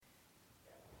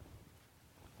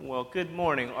Well, good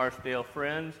morning, Archdale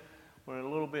friends. We're in a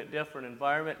little bit different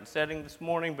environment and setting this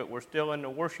morning, but we're still in the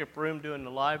worship room doing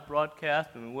the live broadcast,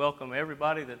 and we welcome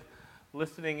everybody that's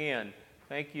listening in.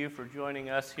 Thank you for joining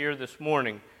us here this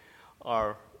morning.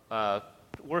 Our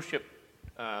worship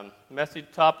message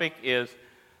topic is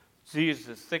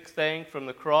Jesus' sixth thing from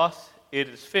the cross, it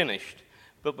is finished.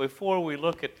 But before we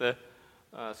look at the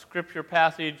scripture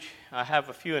passage, I have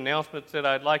a few announcements that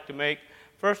I'd like to make.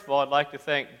 First of all, I'd like to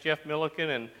thank Jeff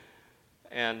Milliken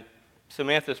and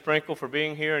Samantha Sprinkle for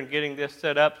being here and getting this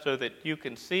set up so that you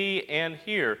can see and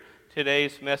hear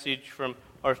today's message from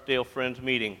Archdale Friends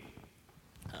meeting.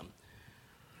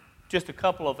 Just a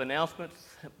couple of announcements.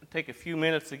 Take a few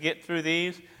minutes to get through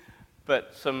these,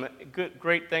 but some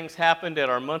great things happened at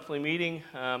our monthly meeting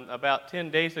about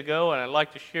 10 days ago, and I'd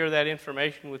like to share that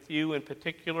information with you in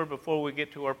particular before we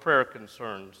get to our prayer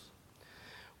concerns.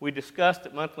 We discussed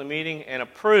at monthly meeting and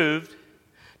approved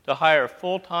to hire a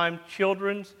full-time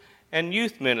children's and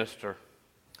youth minister.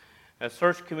 A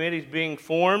search committee is being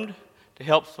formed to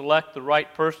help select the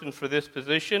right person for this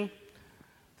position.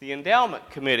 The endowment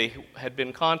committee had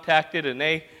been contacted and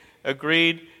they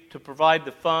agreed to provide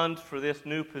the funds for this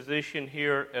new position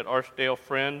here at Archdale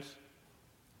Friends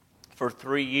for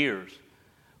 3 years,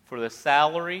 for the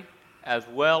salary as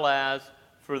well as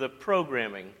for the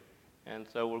programming. And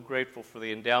so we're grateful for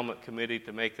the endowment committee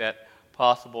to make that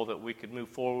possible, that we could move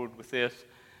forward with this.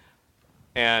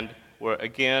 And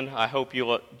I hope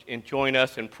you'll join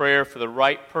us in prayer for the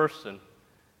right person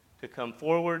to come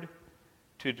forward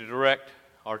to direct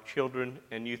our children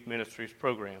and youth ministries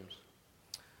programs.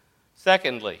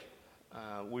 Secondly,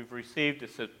 we've received a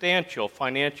substantial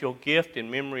financial gift in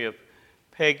memory of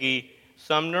Peggy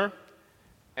Sumner,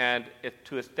 and it's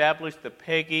to establish the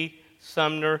Peggy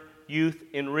Sumner Youth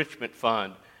Enrichment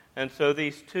Fund. And so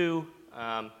these two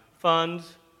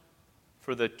funds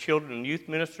for the Children and Youth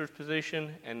Minister's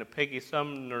position and the Peggy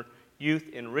Sumner Youth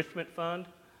Enrichment Fund,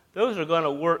 those are going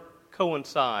to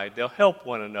coincide. They'll help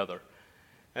one another.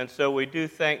 And so we do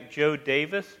thank Joe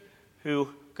Davis, who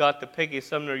got the Peggy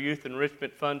Sumner Youth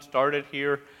Enrichment Fund started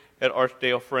here at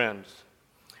Archdale Friends.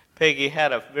 Peggy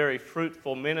had a very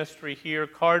fruitful ministry here,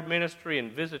 card ministry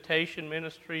and visitation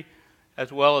ministry,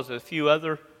 as well as a few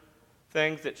other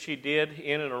things that she did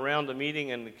in and around the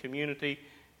meeting and the community,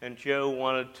 and Joe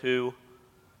wanted to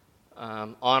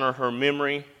honor her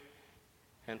memory,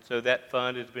 and so that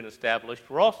fund has been established.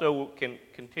 We also can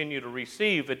continue to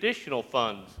receive additional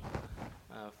funds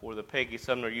for the Peggy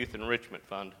Sumner Youth Enrichment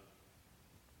Fund.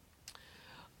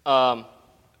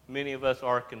 Many of us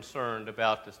are concerned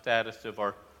about the status of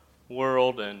our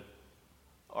world and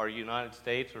our United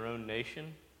States, our own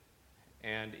nation,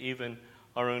 and even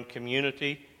our own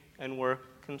community, and we're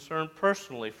concerned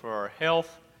personally for our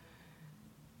health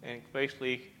and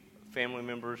especially family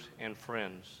members and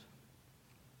friends.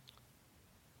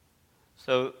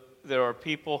 So there are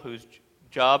people whose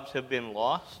jobs have been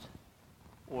lost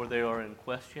or they are in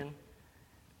question,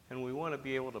 and we want to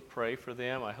be able to pray for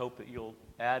them. I hope that you'll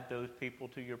add those people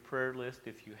to your prayer list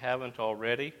if you haven't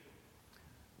already.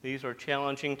 These are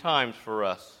challenging times for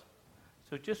us.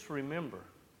 So just remember,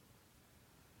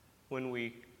 when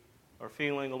we are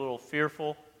feeling a little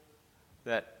fearful,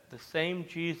 that the same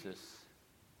Jesus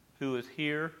who was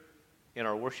here in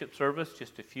our worship service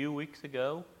just a few weeks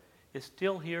ago is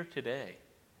still here today.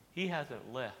 He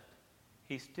hasn't left.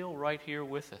 He's still right here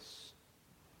with us.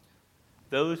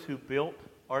 Those who built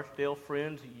Archdale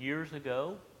Friends years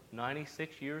ago,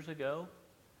 96 years ago,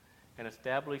 and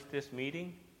established this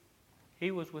meeting, he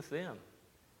was with them,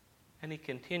 and he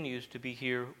continues to be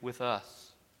here with us.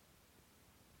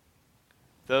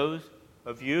 Those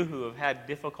of you who have had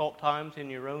difficult times in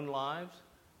your own lives,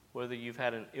 whether you've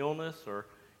had an illness or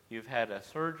you've had a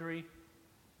surgery,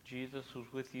 Jesus was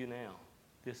with you now.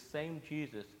 This same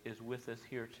Jesus is with us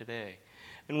here today.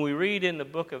 And we read in the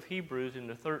book of Hebrews in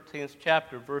the 13th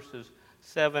chapter, verses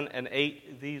 7 and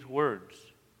 8, these words: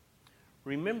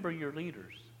 remember your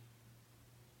leaders,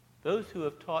 those who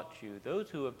have taught you, those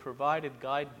who have provided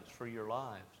guidance for your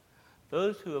lives,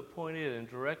 those who have pointed and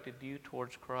directed you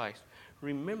towards Christ.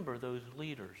 Remember those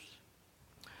leaders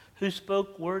who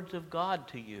spoke words of God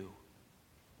to you.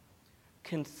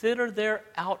 Consider their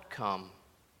outcome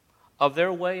of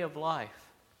their way of life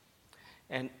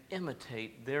and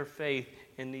imitate their faith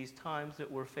in these times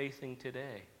that we're facing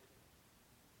today.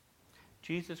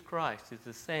 Jesus Christ is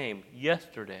the same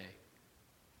yesterday,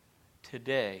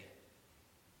 today,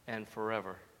 and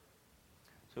forever.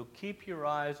 So keep your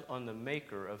eyes on the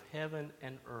Maker of heaven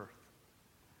and earth.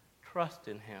 Trust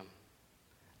in Him.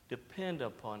 Depend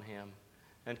upon Him,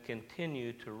 and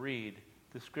continue to read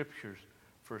the Scriptures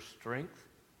for strength,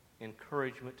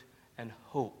 encouragement, and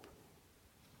hope,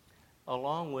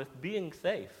 along with being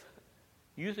safe,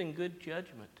 using good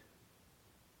judgment,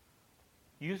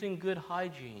 using good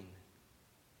hygiene,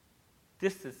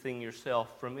 distancing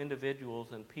yourself from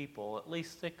individuals and people, at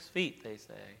least 6 feet, they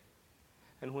say.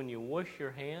 And when you wash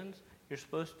your hands, you're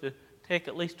supposed to take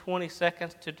at least 20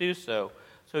 seconds to do so.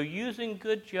 So using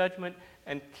good judgment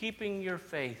and keeping your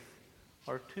faith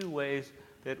are 2 ways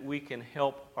that we can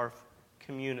help our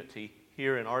community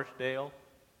here in Archdale,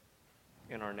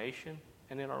 in our nation,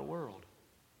 and in our world.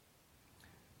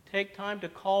 Take time to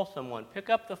call someone. Pick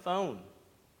up the phone.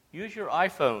 Use your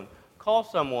iPhone. Call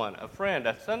someone, a friend,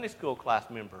 a Sunday school class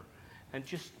member, and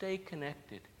just stay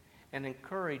connected and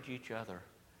encourage each other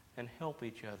and help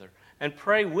each other and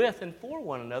pray with and for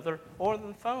one another over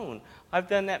the phone. I've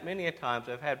done that many a times.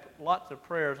 I've had lots of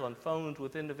prayers on phones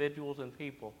with individuals and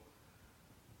people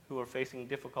who are facing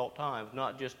difficult times,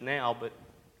 not just now, but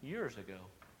years ago.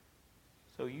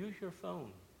 So use your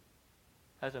phone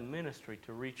as a ministry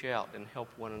to reach out and help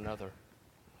one another.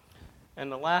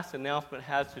 And the last announcement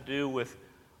has to do with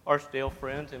Archdale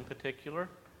Friends in particular.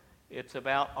 It's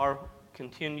about our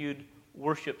continued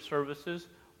worship services.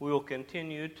 We will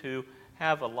continue to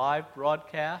have a live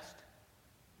broadcast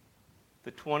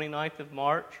the 29th of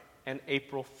March and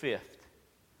April 5th.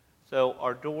 So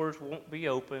our doors won't be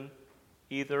open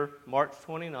either March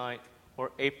 29th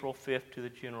or April 5th to the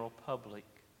general public.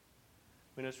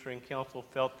 Ministering Council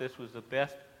felt this was the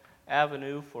best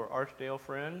avenue for Archdale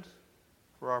Friends,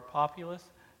 for our populace,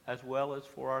 as well as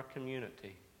for our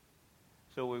community.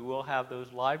 So we will have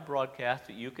those live broadcasts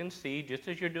that you can see, just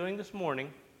as you're doing this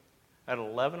morning, at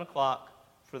 11 o'clock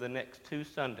for the next 2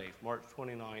 Sundays, March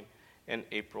 29 and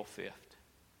April 5th.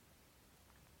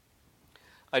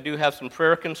 I do have some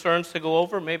prayer concerns to go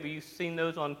over. Maybe you've seen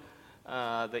those on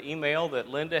the email that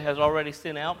Linda has already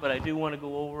sent out, but I do want to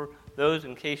go over those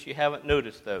in case you haven't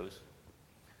noticed those.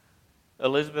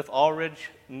 Elizabeth Allridge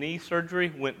knee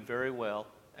surgery went very well,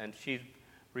 and she's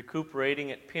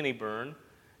recuperating at Pennyburn.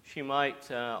 She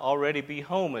might already be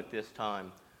home at this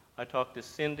time. I talked to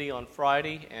Cindy on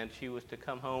Friday, and she was to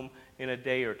come home in a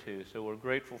day or 2. So we're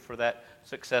grateful for that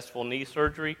successful knee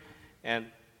surgery and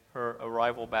her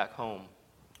arrival back home.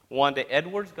 Wanda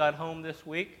Edwards got home this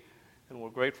week, and we're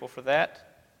grateful for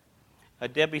that.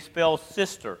 Debbie Spell's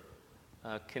sister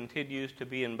continues to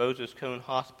be in Moses Cone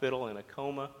Hospital in a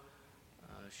coma.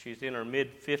 She's in her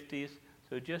mid-50s,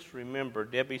 so just remember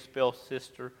Debbie Spell's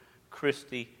sister,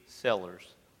 Christy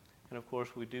Sellers. And of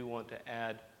course, we do want to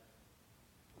add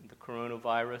the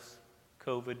coronavirus,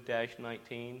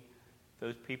 COVID-19,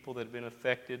 those people that have been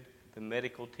affected, the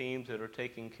medical teams that are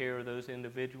taking care of those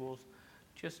individuals.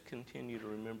 Just continue to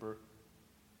remember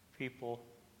people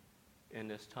in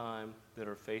this time that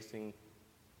are facing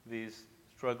these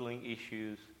struggling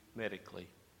issues medically.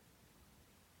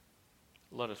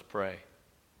 Let us pray.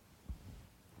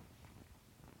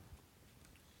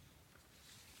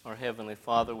 Our Heavenly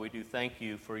Father, we do thank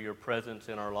you for your presence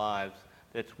in our lives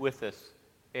that's with us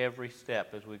every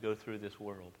step as we go through this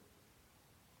world.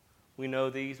 We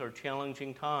know these are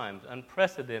challenging times,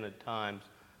 unprecedented times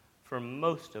for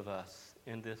most of us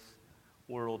in this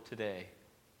world today.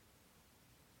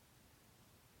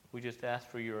 We just ask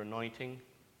for your anointing,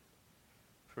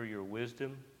 for your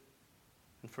wisdom,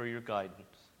 and for your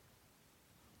guidance.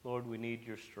 Lord, we need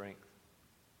your strength.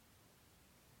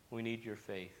 We need your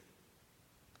faith.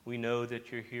 We know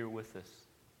that you're here with us.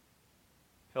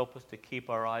 Help us to keep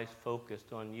our eyes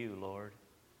focused on you, Lord,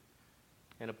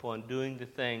 and upon doing the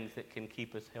things that can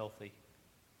keep us healthy,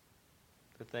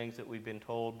 the things that we've been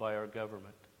told by our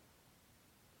government.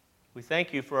 We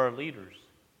thank you for our leaders,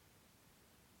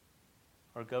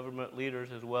 our government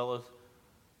leaders, as well as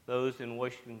those in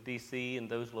Washington, D.C., and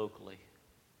those locally.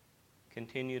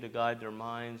 Continue to guide their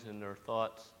minds and their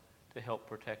thoughts to help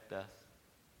protect us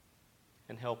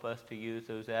and help us to use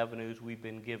those avenues we've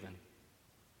been given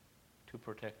to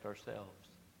protect ourselves.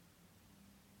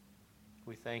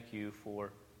 We thank you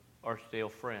for Archdale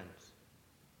Friends,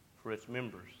 for its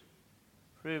members,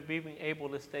 for being able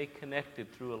to stay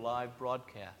connected through a live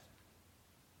broadcast.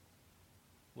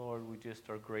 Lord, we just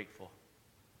are grateful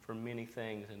for many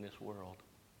things in this world,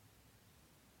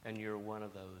 and you're one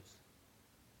of those.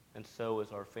 And so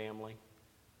is our family,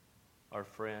 our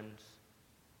friends,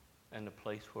 and the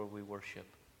place where we worship.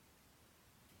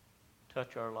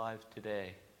 Touch our lives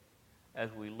today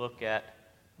as we look at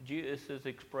Jesus'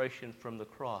 expression from the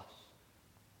cross,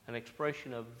 an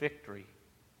expression of victory,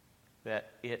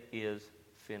 that it is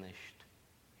finished.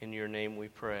 In your name we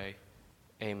pray.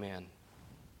 Amen.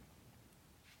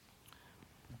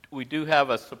 We do have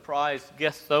a surprise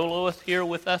guest soloist here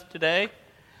with us today.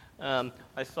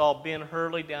 I saw Ben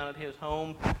Hurley down at his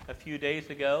home a few days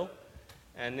ago,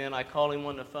 and then I called him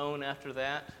on the phone after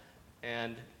that,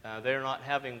 and they're not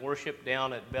having worship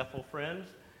down at Bethel Friends,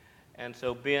 and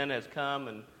so Ben has come,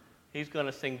 and he's going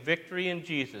to sing Victory in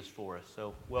Jesus for us.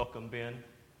 So welcome, Ben.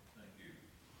 Thank you.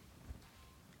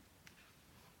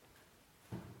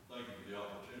 Thank you for the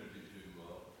opportunity to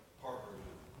partner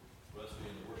with Rusty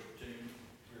and the worship team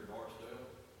here at Artsdale.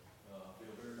 I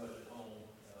feel very much at home.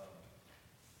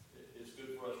 It's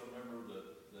good for us to remember that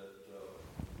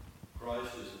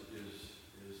Christ is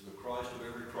the Christ of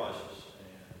every crisis,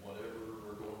 and whatever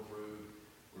we're going through,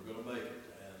 we're going to make it.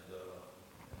 And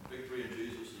victory in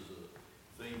Jesus is a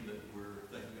theme that we're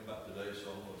thinking about today, so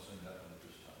I'm going to sing that one at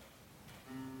this time.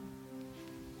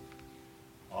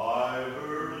 I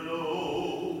heard an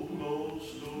old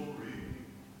story,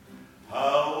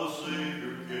 how a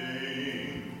Savior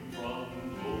came from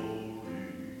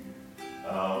glory,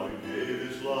 how he gave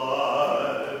his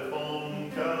life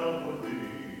on Calvary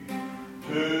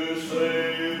to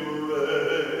save a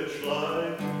wretch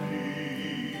like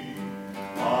me.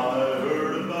 I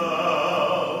heard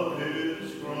about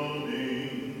his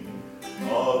groaning,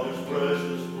 of his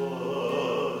precious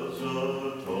blood's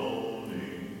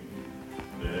atoning.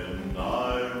 Then I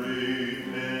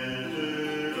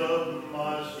repented of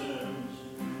my sins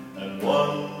and won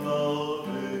the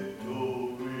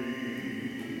victory.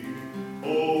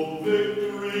 Oh,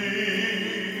 victory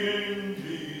in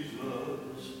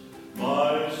Jesus,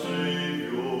 my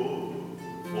Savior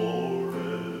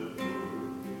forever.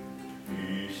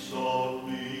 He sought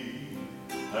me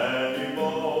and he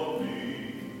bought me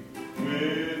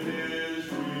with his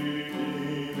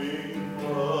redeeming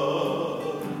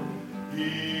blood. He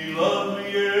loved me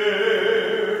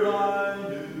ere I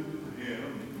knew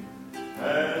him,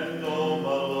 and all my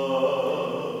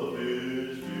love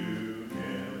is to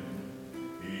him.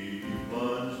 He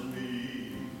plunged me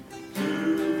to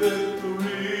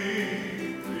victory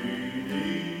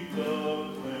beneath the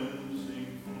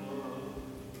cleansing flood.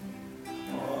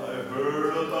 I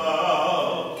heard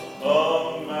about a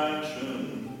mansion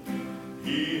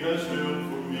he has built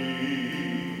for me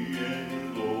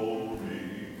in glory,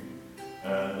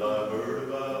 and I heard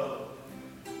about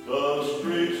the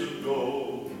streets of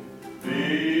gold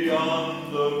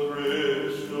beyond the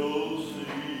crystal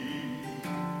sea,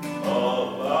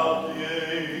 about the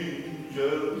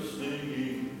angels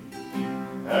singing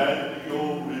and the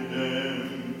old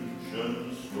redemption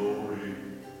story.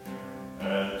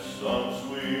 And some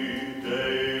sweet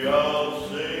day I'll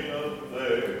sing up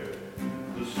there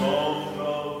the song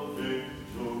of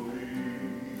victory.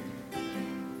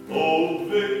 Oh,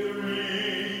 victory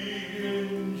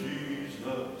in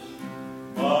Jesus,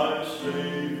 my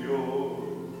Savior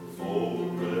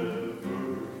forever.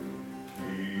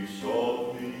 He sought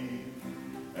me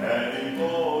and he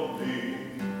bought me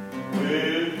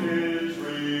with his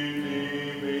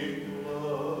redeeming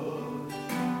blood.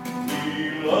 He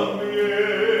loved me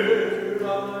ere I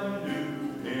knew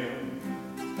him,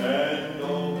 and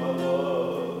all my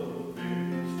love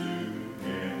is to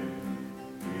him.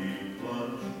 He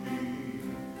plunged me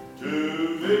to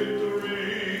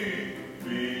victory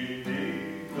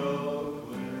beneath the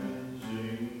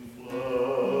cleansing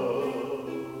flood.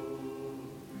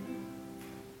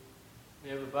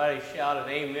 Everybody shout an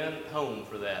amen at home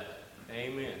for that.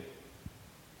 Amen.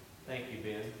 Thank you,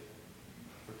 Ben,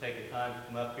 for taking time to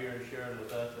come up here and sharing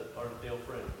with us at Artsdale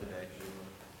Friends today.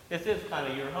 This is kind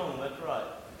of your home, that's right.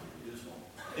 It is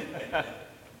home.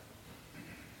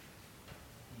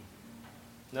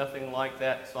 Nothing like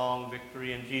that song,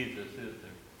 Victory in Jesus, is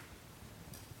there?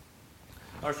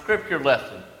 Our scripture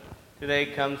lesson today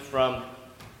comes from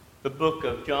the book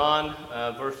of John,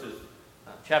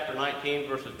 chapter 19,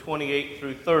 verses 28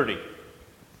 through 30.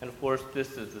 And of course,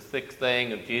 this is the sixth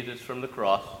saying of Jesus from the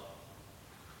cross.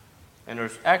 And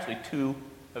there's actually two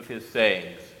of his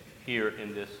sayings here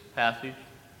in this passage.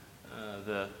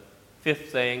 The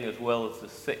fifth saying as well as the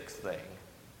sixth saying.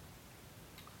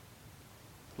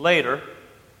 Later,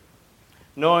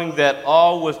 knowing that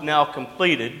all was now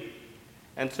completed,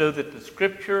 and so that the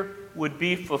scripture would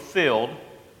be fulfilled,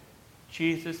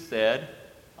 Jesus said,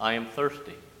 I am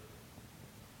thirsty.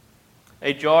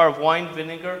 A jar of wine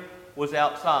vinegar was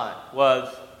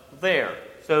there.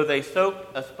 So they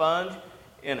soaked a sponge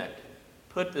in it,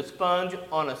 put the sponge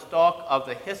on a stalk of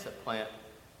the hyssop plant,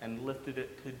 and lifted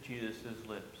it to Jesus'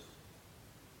 lips.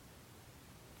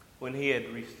 When he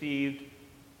had received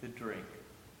the drink,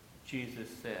 Jesus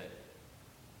said,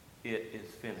 it is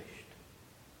finished.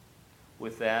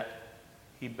 With that,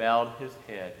 he bowed his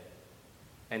head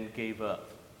and gave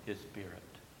up his spirit.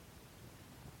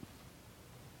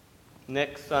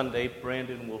 Next Sunday,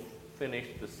 Brandon will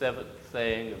finished the seventh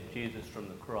saying of Jesus from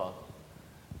the cross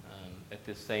at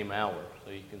this same hour. So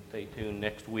you can stay tuned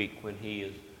next week when he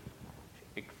is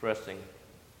expressing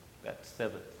that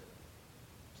seventh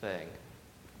saying.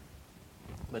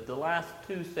 But the last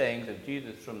two sayings of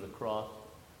Jesus from the cross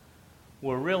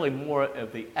were really more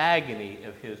of the agony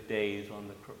of his days on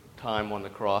the time on the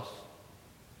cross,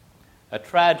 a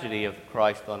tragedy of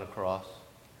Christ on the cross,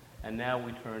 and now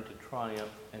we turn to triumph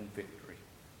and victory.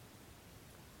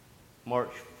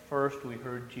 March 1st, we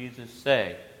heard Jesus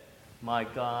say, my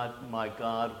God,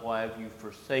 why have you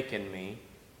forsaken me?"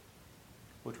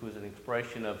 which was an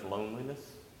expression of loneliness,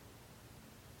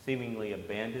 seemingly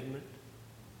abandonment,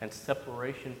 and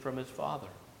separation from his Father.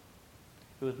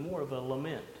 It was more of a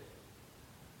lament.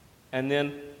 And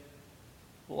then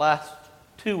last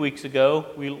 2 weeks ago,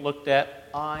 we looked at,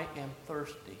 I am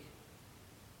thirsty.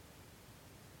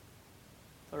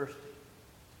 Thirsty,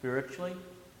 spiritually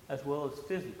as well as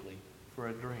physically, for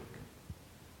a drink.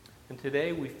 And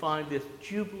today we find this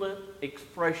jubilant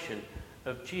expression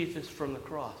of Jesus from the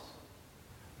cross,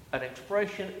 an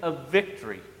expression of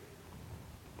victory.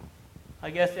 I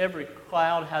guess every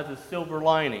cloud has a silver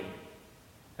lining,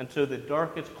 and so the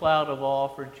darkest cloud of all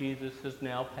for Jesus has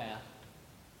now passed.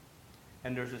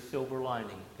 And there's a silver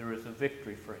lining. There is a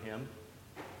victory for him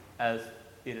as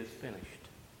it is finished.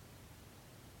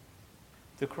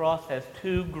 The cross has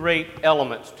two great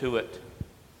elements to it.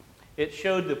 It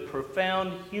showed the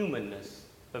profound humanness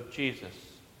of Jesus,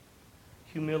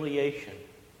 humiliation.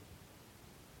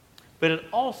 But it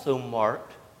also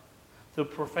marked the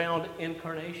profound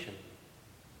incarnation,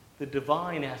 the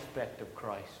divine aspect of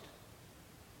Christ,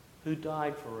 who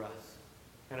died for us,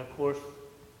 and of course,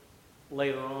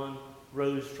 later on,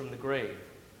 rose from the grave.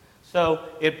 So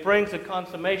it brings a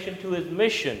consummation to his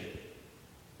mission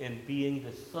in being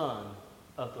the Son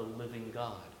of the living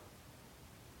God.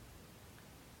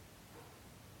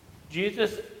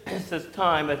 Jesus'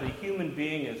 time as a human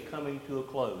being is coming to a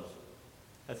close.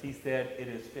 As he said, it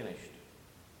is finished.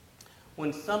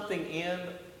 When something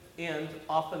ends,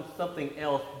 often something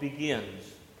else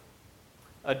begins.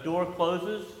 A door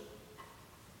closes,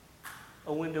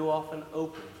 a window often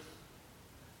opens.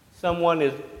 Someone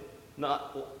is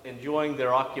not enjoying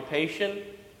their occupation,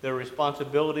 their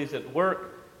responsibilities at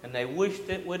work, and they wished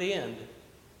it would end.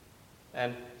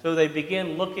 And so they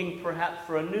begin looking perhaps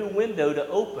for a new window to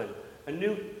open, a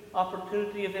new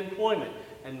opportunity of employment,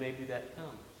 and maybe that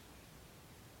comes.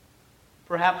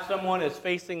 Perhaps someone is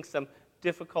facing some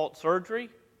difficult surgery,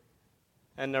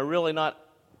 and they're really not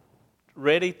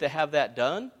ready to have that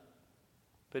done,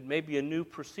 but maybe a new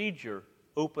procedure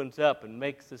opens up and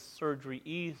makes this surgery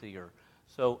easier,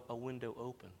 so a window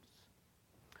opens.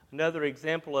 Another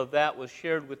example of that was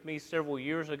shared with me several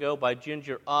years ago by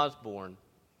Ginger Osborne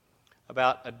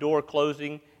about a door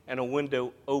closing and a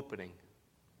window opening.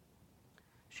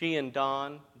 She and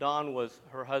Don was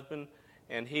her husband,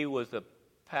 and he was a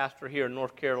pastor here in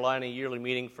North Carolina, yearly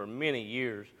meeting for many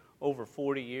years, over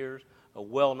 40 years, a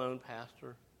well-known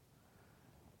pastor.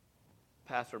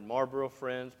 Pastored Marlboro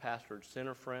Friends, pastored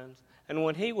Center Friends. And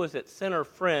when he was at Center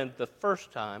Friends the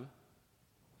first time,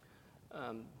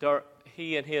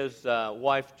 he and his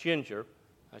wife Ginger,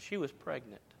 she was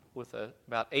pregnant with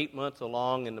about 8 months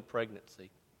along in the pregnancy.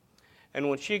 And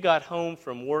when she got home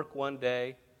from work one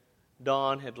day,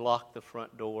 Dawn had locked the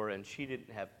front door and she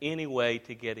didn't have any way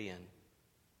to get in.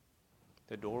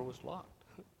 The door was locked.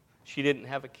 She didn't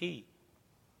have a key.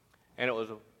 And it was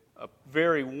a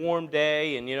very warm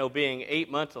day, and being 8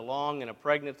 months along in a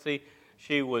pregnancy,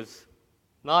 she was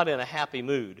not in a happy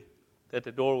mood that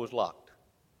the door was locked.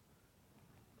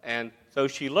 And so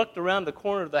she looked around the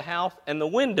corner of the house, and the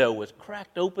window was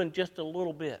cracked open just a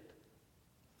little bit.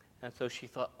 And so she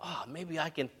thought, maybe I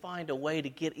can find a way to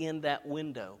get in that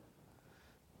window.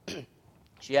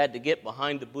 She had to get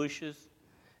behind the bushes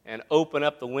and open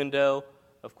up the window.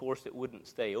 Of course, it wouldn't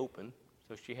stay open,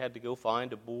 so she had to go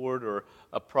find a board or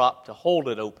a prop to hold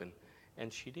it open.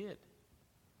 And she did.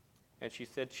 And she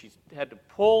said she had to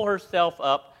pull herself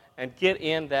up and get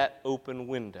in that open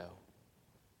window.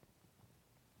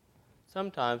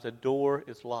 Sometimes a door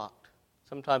is locked.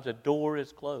 Sometimes a door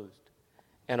is closed.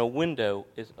 And a window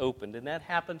is opened. And that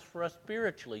happens for us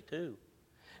spiritually too.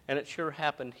 And it sure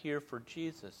happened here for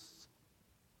Jesus.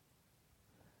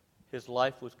 His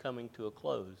life was coming to a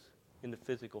close in the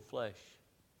physical flesh.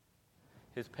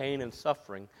 His pain and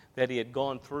suffering that he had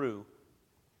gone through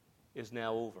is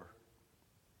now over.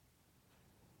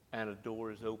 And a door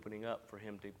is opening up for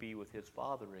him to be with his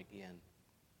Father again.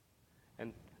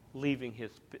 And leaving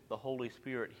the Holy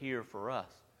Spirit here for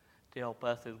us to help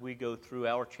us as we go through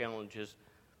our challenges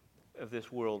of this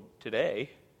world today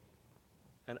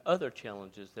and other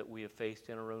challenges that we have faced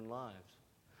in our own lives.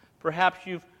 Perhaps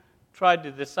you've tried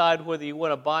to decide whether you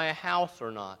want to buy a house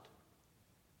or not.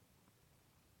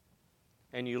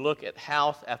 And you look at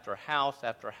house after house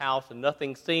after house, and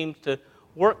nothing seems to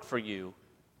work for you.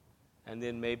 And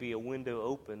then maybe a window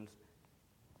opens,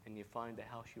 and you find the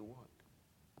house you want.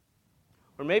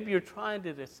 Or maybe you're trying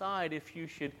to decide if you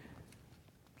should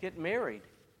get married.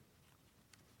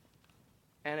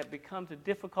 And it becomes a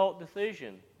difficult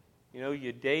decision. You know,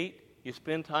 you date, you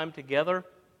spend time together,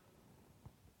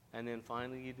 and then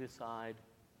finally you decide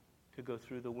to go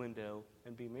through the window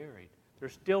and be married.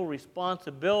 There's still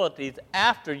responsibilities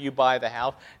after you buy the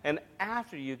house and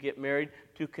after you get married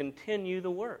to continue the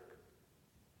work.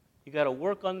 You got to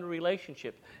work on the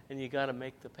relationship, and you got to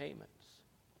make the payments.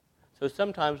 So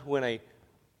sometimes when a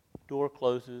door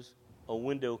closes, a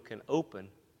window can open,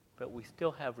 but we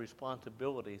still have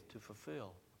responsibilities to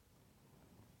fulfill.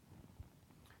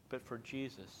 But for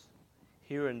Jesus,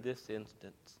 here in this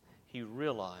instance, he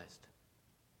realized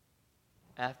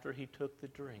after he took the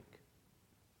drink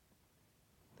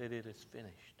that it is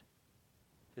finished.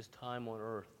 His time on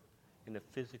earth in the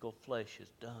physical flesh is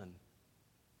done.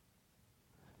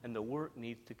 And the work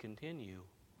needs to continue.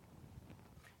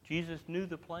 Jesus knew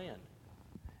the plan,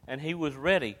 and he was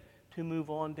ready to move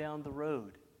on down the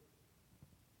road,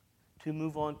 to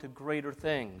move on to greater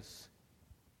things,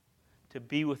 to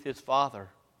be with his Father,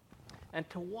 and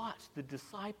to watch the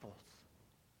disciples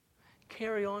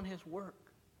carry on his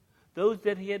work, those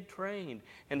that he had trained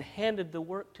and handed the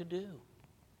work to do.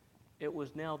 It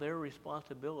was now their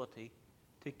responsibility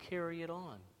to carry it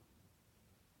on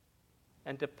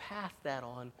and to pass that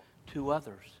on to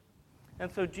others.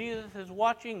 And so Jesus is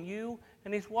watching you,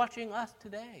 and he's watching us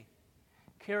today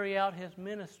carry out his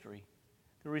ministry.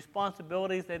 The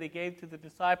responsibilities that he gave to the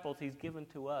disciples, he's given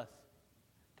to us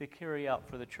to carry out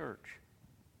for the church.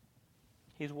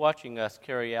 He's watching us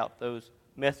carry out those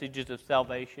messages of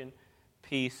salvation,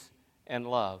 peace, and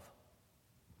love.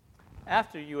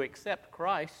 After you accept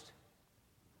Christ,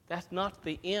 that's not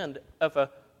the end of a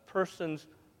person's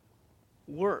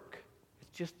work.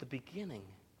 It's just the beginning.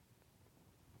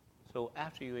 So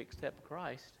after you accept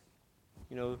Christ,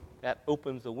 you know, that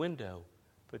opens a window.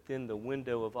 But then the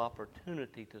window of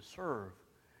opportunity to serve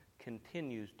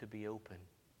continues to be open.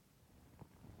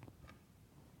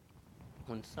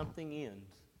 When something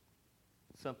ends,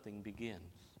 something begins.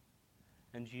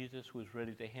 And Jesus was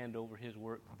ready to hand over his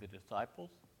work to the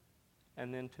disciples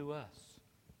and then to us.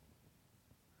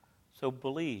 So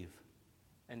believe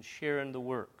and share in the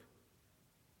work.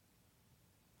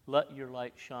 Let your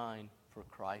light shine for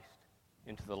Christ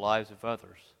into the lives of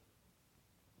others.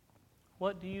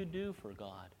 What do you do for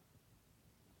God?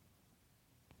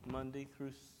 Monday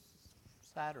through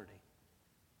Saturday.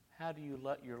 How do you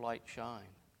let your light shine?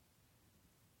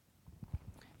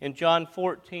 In John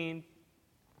 14,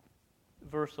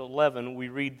 verse 11, we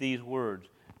read these words,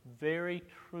 "Very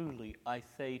truly I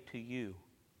say to you,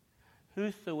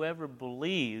 whosoever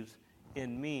believes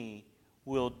in me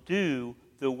will do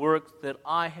the works that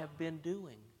I have been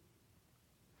doing.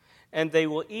 And they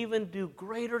will even do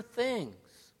greater things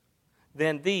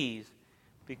than these,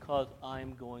 because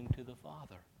I'm going to the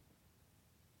Father."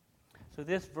 So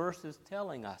this verse is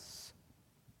telling us,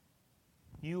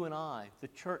 you and I, the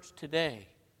church today,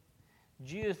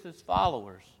 Jesus'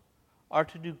 followers, are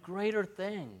to do greater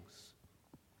things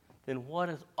than what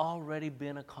has already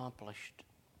been accomplished.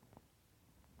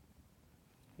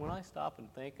 When I stop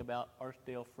and think about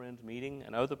Archdale Friends Meeting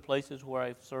and other places where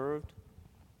I've served,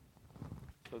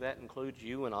 so that includes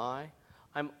you and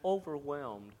I'm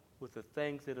overwhelmed with the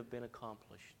things that have been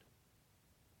accomplished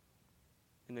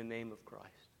in the name of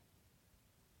Christ.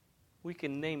 We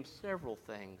can name several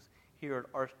things here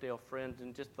at Archdale Friends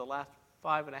in just the last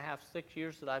 5.5, 6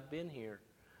 years that I've been here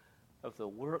of the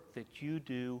work that you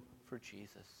do for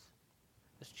Jesus.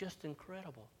 It's just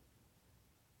incredible.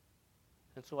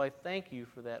 And so I thank you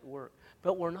for that work.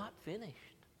 But we're not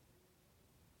finished.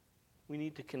 We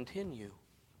need to continue.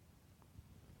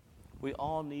 We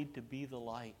all need to be the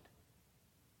light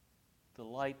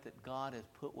that God has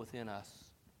put within us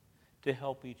to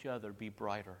help each other be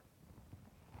brighter.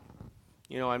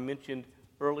 You know, I mentioned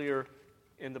earlier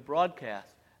in the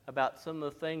broadcast about some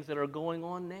of the things that are going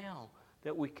on now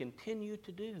that we continue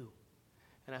to do.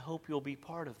 And I hope you'll be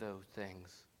part of those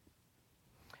things.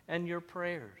 And your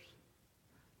prayers.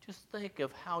 Just think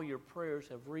of how your prayers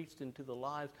have reached into the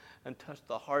lives and touched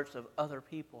the hearts of other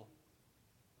people.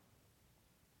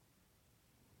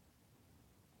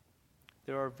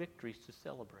 There are victories to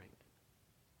celebrate.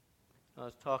 I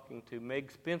was talking to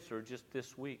Meg Spencer just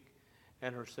this week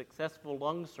and her successful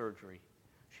lung surgery.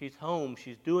 She's home.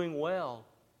 She's doing well.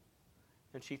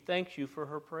 And she thanks you for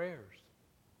her prayers.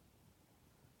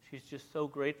 She's just so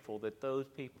grateful that those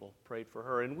people prayed for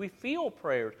her. And we feel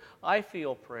prayers. I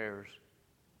feel prayers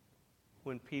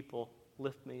when people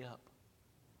lift me up.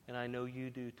 And I know you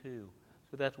do too.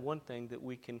 So that's one thing that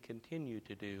we can continue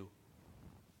to do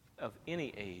of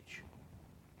any age.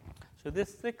 So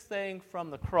this sixth saying from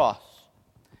the cross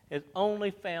is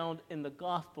only found in the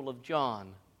Gospel of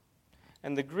John.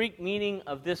 And the Greek meaning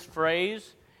of this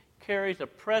phrase carries a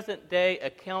present-day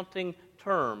accounting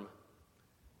term,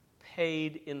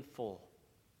 paid in full.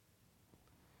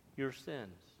 Your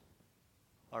sins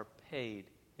are paid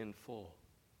in full.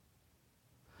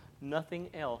 Nothing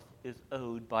else is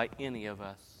owed by any of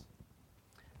us.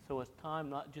 So it's time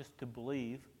not just to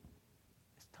believe,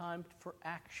 it's time for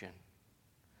action,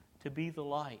 to be the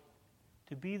light,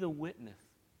 to be the witness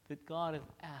that God has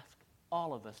asked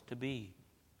all of us to be.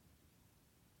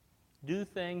 Do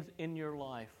things in your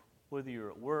life, whether you're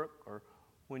at work or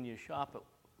when you shop at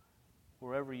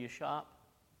wherever you shop.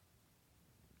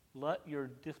 Let your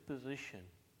disposition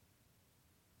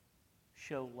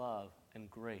show love and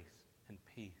grace and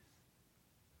peace.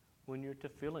 When you're at the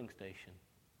filling station,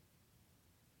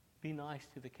 be nice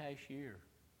to the cashier.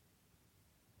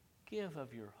 Give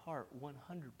of your heart 100%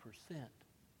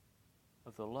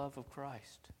 of the love of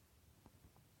Christ.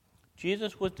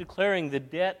 Jesus was declaring the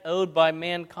debt owed by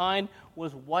mankind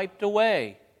was wiped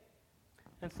away.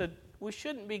 And said, we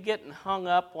shouldn't be getting hung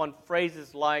up on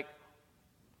phrases like,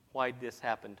 why did this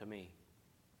happen to me?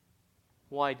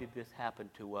 Why did this happen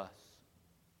to us?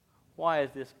 Why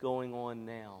is this going on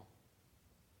now?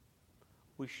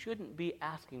 We shouldn't be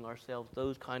asking ourselves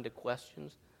those kind of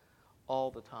questions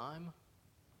all the time.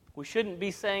 We shouldn't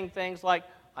be saying things like,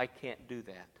 I can't do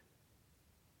that.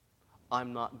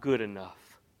 I'm not good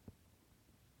enough.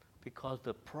 Because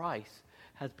the price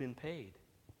has been paid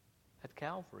at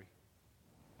Calvary.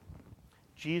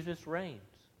 Jesus reigns.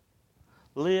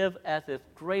 Live as if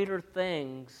greater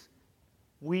things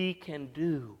we can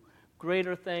do,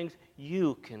 greater things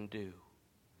you can do.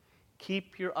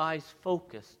 Keep your eyes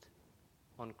focused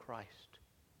on Christ.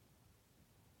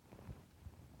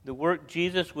 The work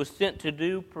Jesus was sent to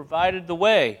do provided the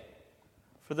way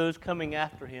for those coming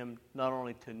after him not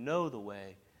only to know the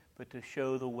way, but to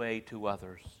show the way to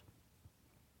others.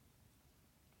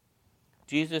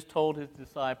 Jesus told his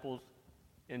disciples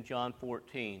in John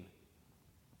 14,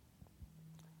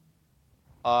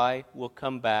 I will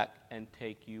come back and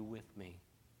take you with me,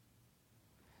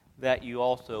 that you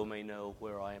also may know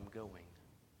where I am going.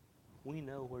 We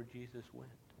know where Jesus went.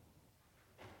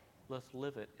 Let's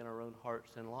live it in our own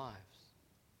hearts and lives.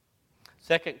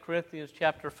 2 Corinthians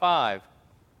chapter 5,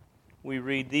 we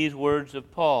read these words of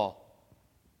Paul.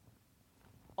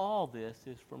 All this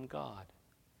is from God,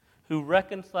 who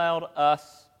reconciled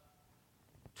us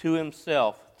to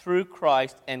himself through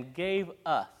Christ and gave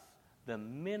us the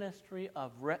ministry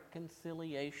of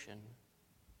reconciliation.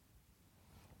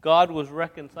 God was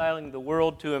reconciling the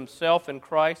world to himself in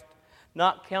Christ,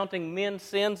 not counting men's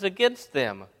sins against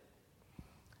them.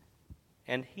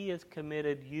 And he has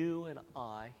committed you and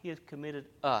I, he has committed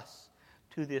us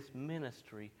to this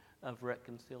ministry of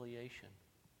reconciliation.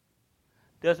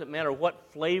 Doesn't matter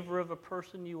what flavor of a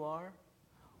person you are.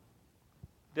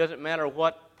 Doesn't matter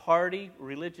what party,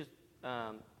 religious,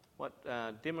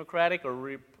 Democratic or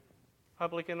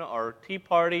Republican or Tea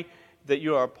Party that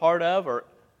you are a part of, or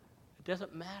it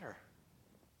doesn't matter.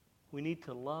 We need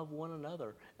to love one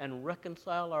another and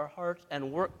reconcile our hearts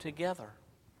and work together.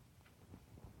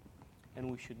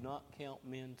 And we should not count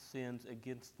men's sins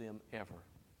against them ever.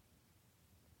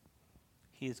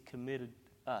 He has committed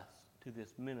us to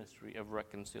this ministry of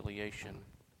reconciliation.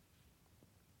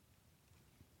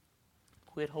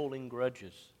 Quit holding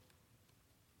grudges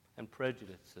and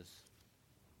prejudices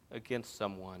against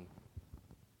someone.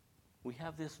 We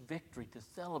have this victory to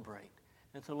celebrate.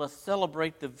 And so let's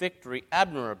celebrate the victory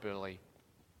admirably.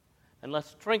 And let's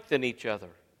strengthen each other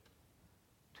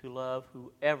to love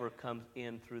whoever comes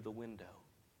in through the window.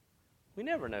 We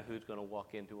never know who's going to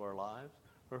walk into our lives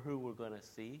or who we're going to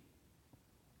see.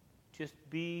 Just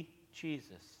be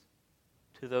Jesus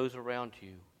to those around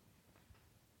you.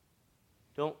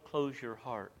 Don't close your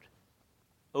heart.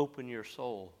 Open your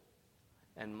soul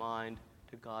and mind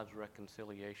to God's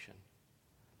reconciliation,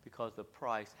 because the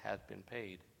price has been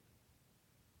paid.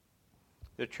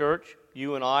 The church,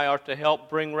 you and I, are to help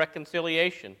bring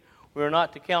reconciliation. We are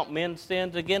not to count men's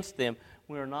sins against them.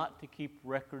 We are not to keep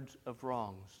records of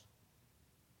wrongs.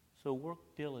 So work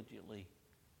diligently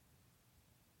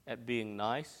at being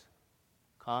nice,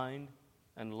 kind,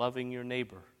 and loving your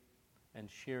neighbor and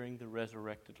sharing the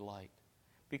resurrected light,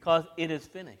 because it is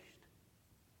finished.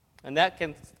 And that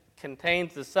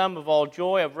contains the sum of all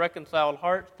joy of reconciled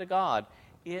hearts to God.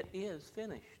 It is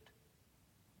finished.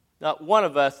 Not one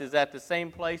of us is at the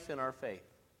same place in our faith.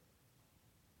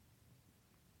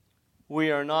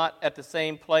 We are not at the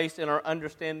same place in our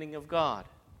understanding of God.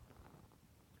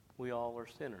 We all are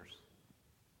sinners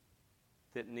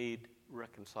that need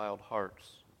reconciled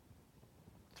hearts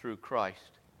through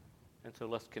Christ. And so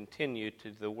let's continue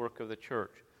to the work of the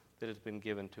church that has been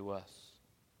given to us.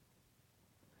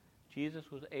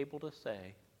 Jesus was able to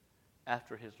say,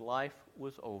 after his life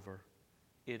was over,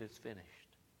 it is finished.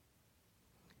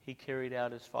 He carried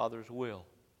out his Father's will.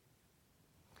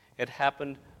 It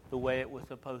happened the way it was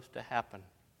supposed to happen.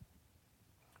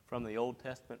 From the Old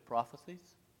Testament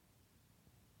prophecies,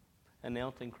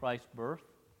 announcing Christ's birth,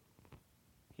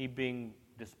 he being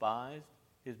despised,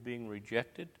 his being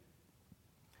rejected,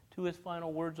 to his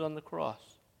final words on the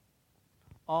cross.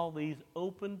 All these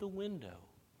opened the window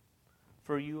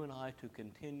for you and I to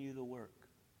continue the work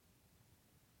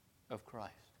of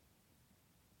Christ.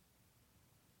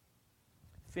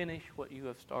 Finish what you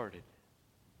have started.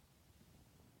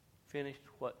 Finish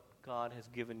what God has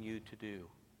given you to do.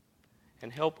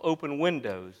 And help open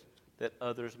windows that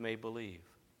others may believe.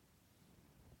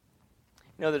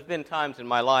 You know, there's been times in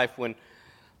my life when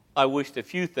I wished a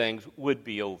few things would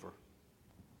be over,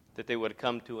 that they would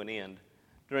come to an end.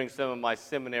 During some of my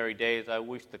seminary days, I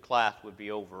wished the class would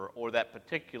be over, or that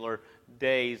particular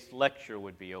day's lecture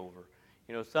would be over.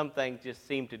 You know, some things just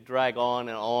seem to drag on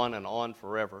and on and on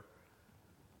forever.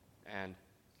 And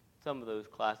some of those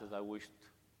classes I wished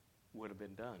would have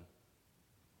been done.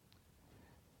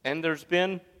 And there's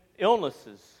been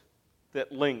illnesses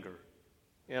that linger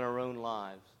in our own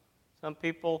lives. Some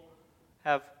people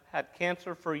have had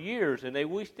cancer for years, and they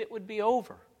wished it would be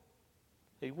over.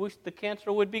 They wished the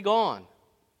cancer would be gone.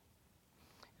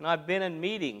 And I've been in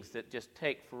meetings that just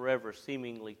take forever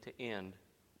seemingly to end.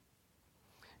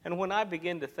 And when I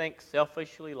begin to think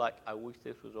selfishly, like, I wish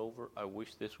this was over, I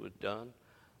wish this was done,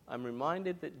 I'm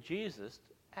reminded that Jesus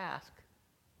asked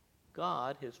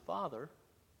God, his Father,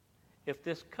 if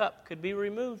this cup could be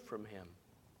removed from him,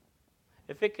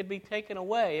 if it could be taken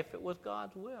away, if it was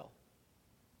God's will.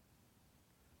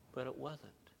 But it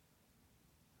wasn't.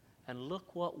 And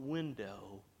look what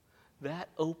window that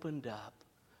opened up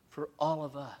for all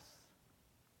of us.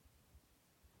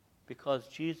 Because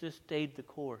Jesus stayed the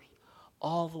course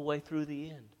all the way through the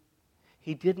end.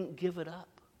 He didn't give it up.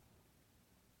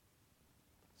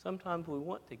 Sometimes we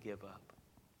want to give up,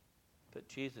 but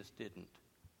Jesus didn't.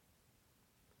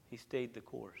 He stayed the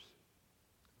course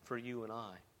for you and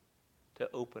I to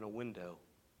open a window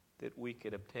that we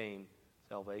could obtain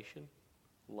salvation,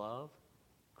 love,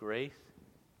 grace,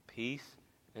 peace,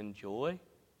 and joy,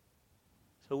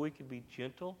 so we could be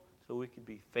gentle, so we could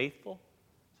be faithful,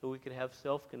 so we could have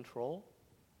self-control.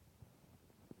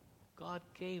 God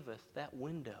gave us that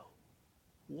window.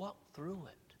 Walk through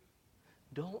it.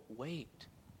 Don't wait.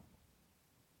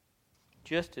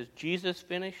 Just as Jesus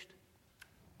finished,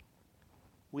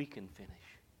 we can finish.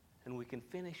 And we can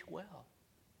finish well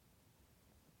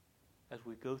as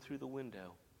we go through the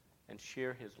window and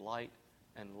share his light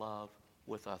and love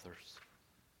with others.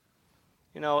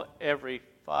 You know, every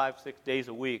 5-6 days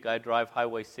a week, I drive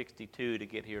Highway 62 to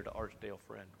get here to Archdale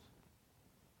Friends.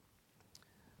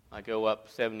 I go up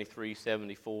 73,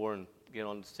 74, and get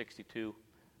on 62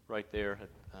 right there at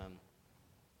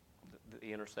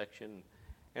the intersection.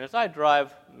 And as I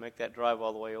drive, make that drive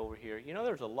all the way over here, you know,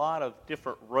 there's a lot of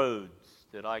different roads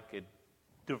that I could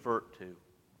divert to.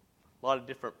 A lot of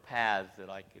different paths that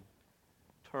I could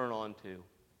turn onto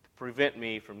to prevent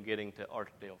me from getting to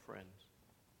Archdale Friends.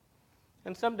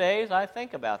 And some days I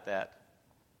think about that.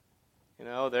 You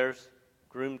know, there's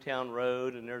Groomtown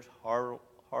Road, and there's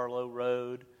Harlow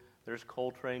Road, there's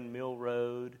Coltrane Mill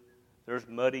Road, there's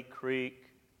Muddy Creek,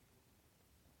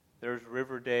 there's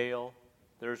Riverdale,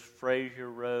 there's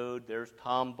Fraser Road, there's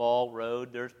Tomball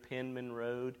Road, there's Penman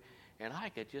Road, and I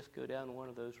could just go down one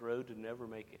of those roads and never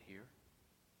make it here.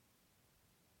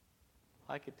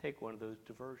 I could take one of those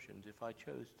diversions if I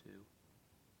chose to.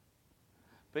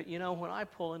 But you know, when I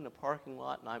pull in the parking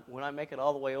lot, and when I make it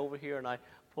all the way over here and I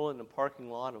pull in the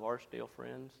parking lot of Archdale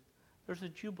Friends, there's a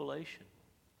jubilation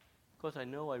because I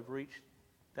know I've reached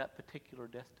that particular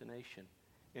destination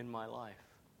in my life.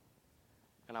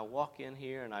 And I walk in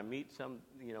here and I meet some,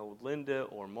 you know, Linda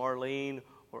or Marlene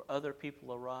or other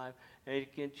people arrive, and you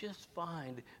can just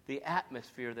find the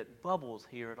atmosphere that bubbles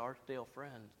here at Archdale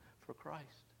Friends for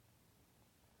Christ.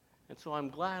 And so I'm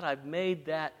glad I've made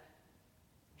that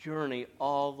journey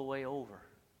all the way over.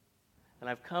 And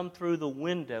I've come through the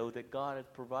window that God has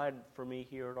provided for me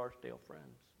here at Archdale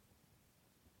Friends.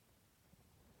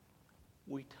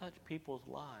 we touch people's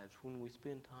lives when we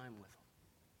spend time with them.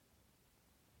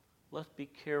 Let's be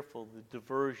careful of the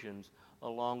diversions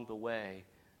along the way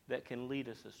that can lead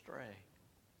us astray.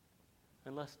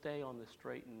 And let's stay on the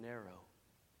straight and narrow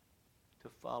to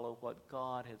follow what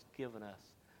God has given us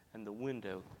and the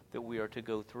window that we are to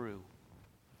go through.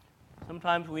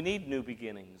 Sometimes we need new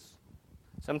beginnings.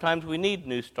 Sometimes we need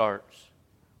new starts.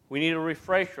 We need a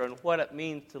refresher on what it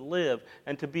means to live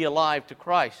and to be alive to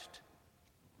Christ.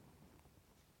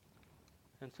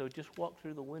 And so just walk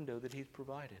through the window that He's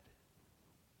provided.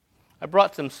 I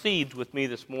brought some seeds with me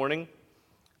this morning,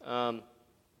 some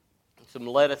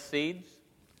lettuce seeds,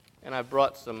 and I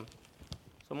brought some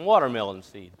watermelon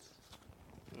seeds.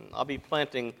 I'll be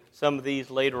planting some of these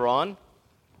later on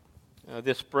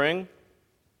this spring.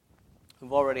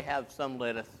 We've already have some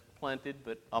lettuce planted,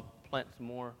 but I'll plant some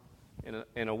more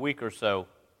in a week or so.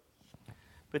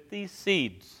 But these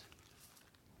seeds,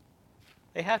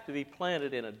 they have to be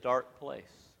planted in a dark place.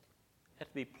 They have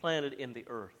to be planted in the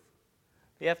earth.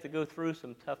 They have to go through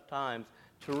some tough times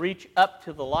to reach up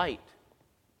to the light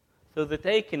so that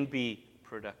they can be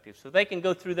productive, so they can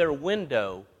go through their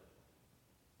window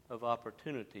of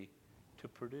opportunity to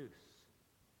produce.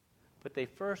 But they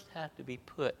first have to be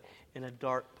put in a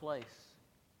dark place.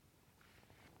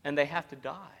 And they have to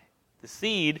die. The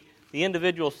seed, the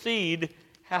individual seed,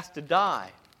 has to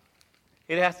die.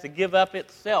 It has to give up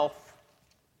itself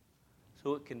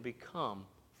so it can become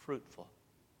fruitful.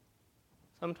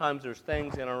 Sometimes there's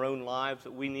things in our own lives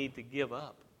that we need to give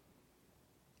up.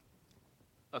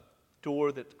 A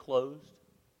door that's closed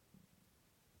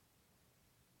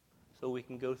so we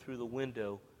can go through the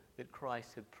window that Christ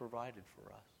had provided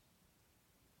for us.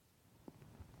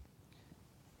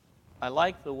 I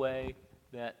like the way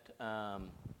that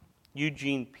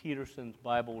Eugene Peterson's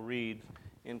Bible reads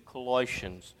in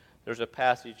Colossians. There's a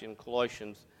passage in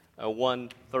Colossians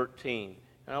 1:13.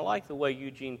 And I like the way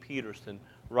Eugene Peterson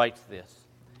writes this.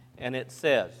 And it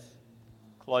says,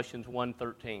 Colossians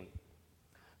 1:13,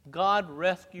 God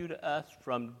rescued us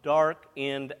from dark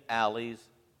end alleys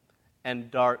and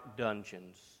dark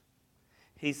dungeons.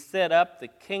 He set us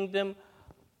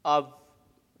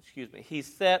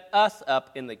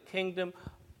up in the kingdom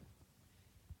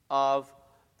of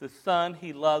the Son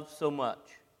He loved so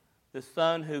much, the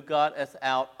Son who got us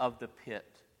out of the pit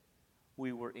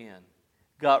we were in,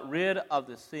 got rid of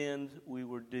the sins we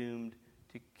were doomed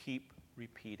to keep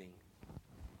repeating.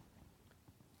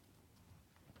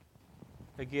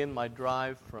 Again, my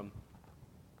drive from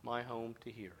my home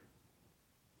to here,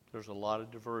 there's a lot of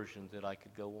diversions that I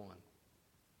could go on.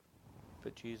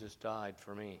 But Jesus died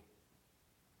for me.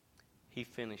 He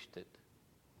finished it.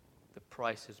 The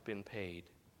price has been paid.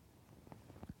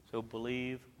 So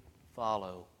believe,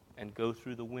 follow, and go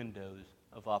through the windows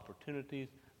of opportunities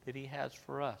that He has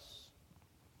for us.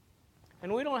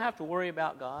 And we don't have to worry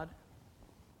about God.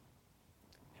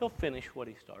 He'll finish what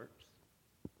He starts.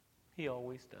 He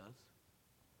always does.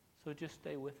 So just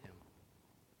stay with Him.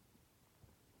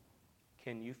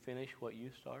 Can you finish what you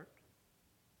start?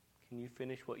 Can you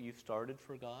finish what you've started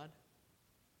for God?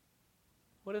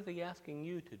 What is He asking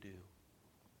you to do?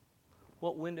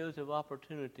 What windows of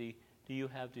opportunity do you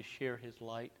have to share His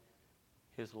light,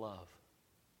 His love?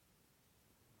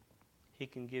 He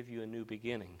can give you a new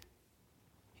beginning.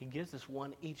 He gives us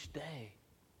one each day.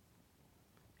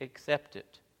 Accept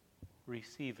it,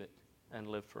 receive it, and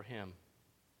live for Him.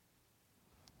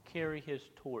 Carry His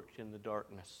torch in the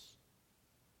darkness.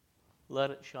 Let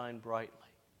it shine brightly.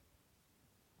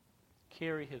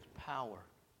 Carry His power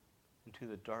into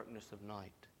the darkness of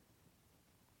night,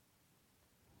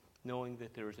 knowing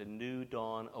that there is a new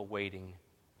dawn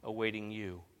awaiting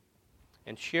you.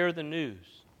 And share the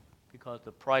news because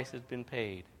the price has been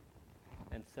paid,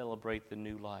 and celebrate the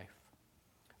new life.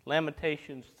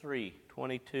 Lamentations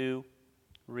 3:22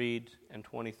 reads, and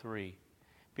 23.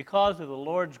 Because of the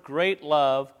Lord's great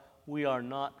love, we are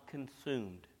not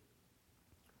consumed,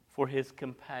 for His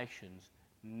compassions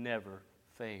never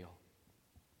fail.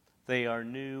 They are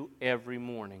new every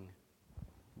morning.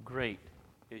 Great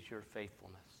is your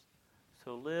faithfulness.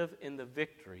 So live in the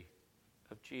victory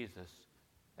of Jesus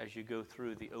as you go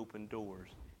through the open doors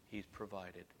He's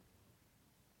provided.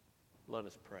 Let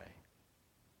us pray.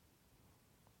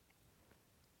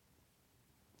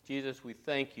 Jesus, we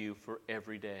thank You for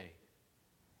every day.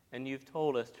 And You've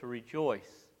told us to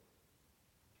rejoice,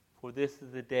 for this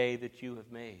is the day that You have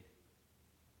made.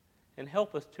 And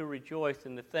help us to rejoice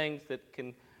in the things that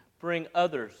can bring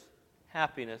others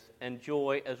happiness and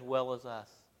joy as well as us.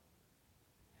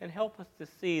 And help us to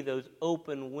see those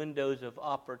open windows of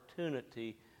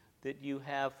opportunity that You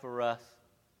have for us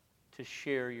to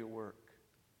share Your work,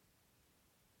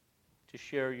 to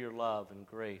share your love and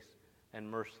grace and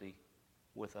mercy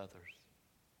with others.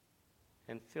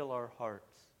 And fill our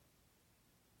hearts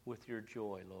with your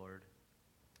joy, Lord.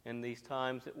 In these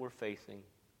times that we're facing,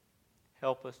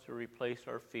 help us to replace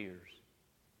our fears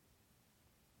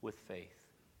with faith.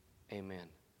 Amen.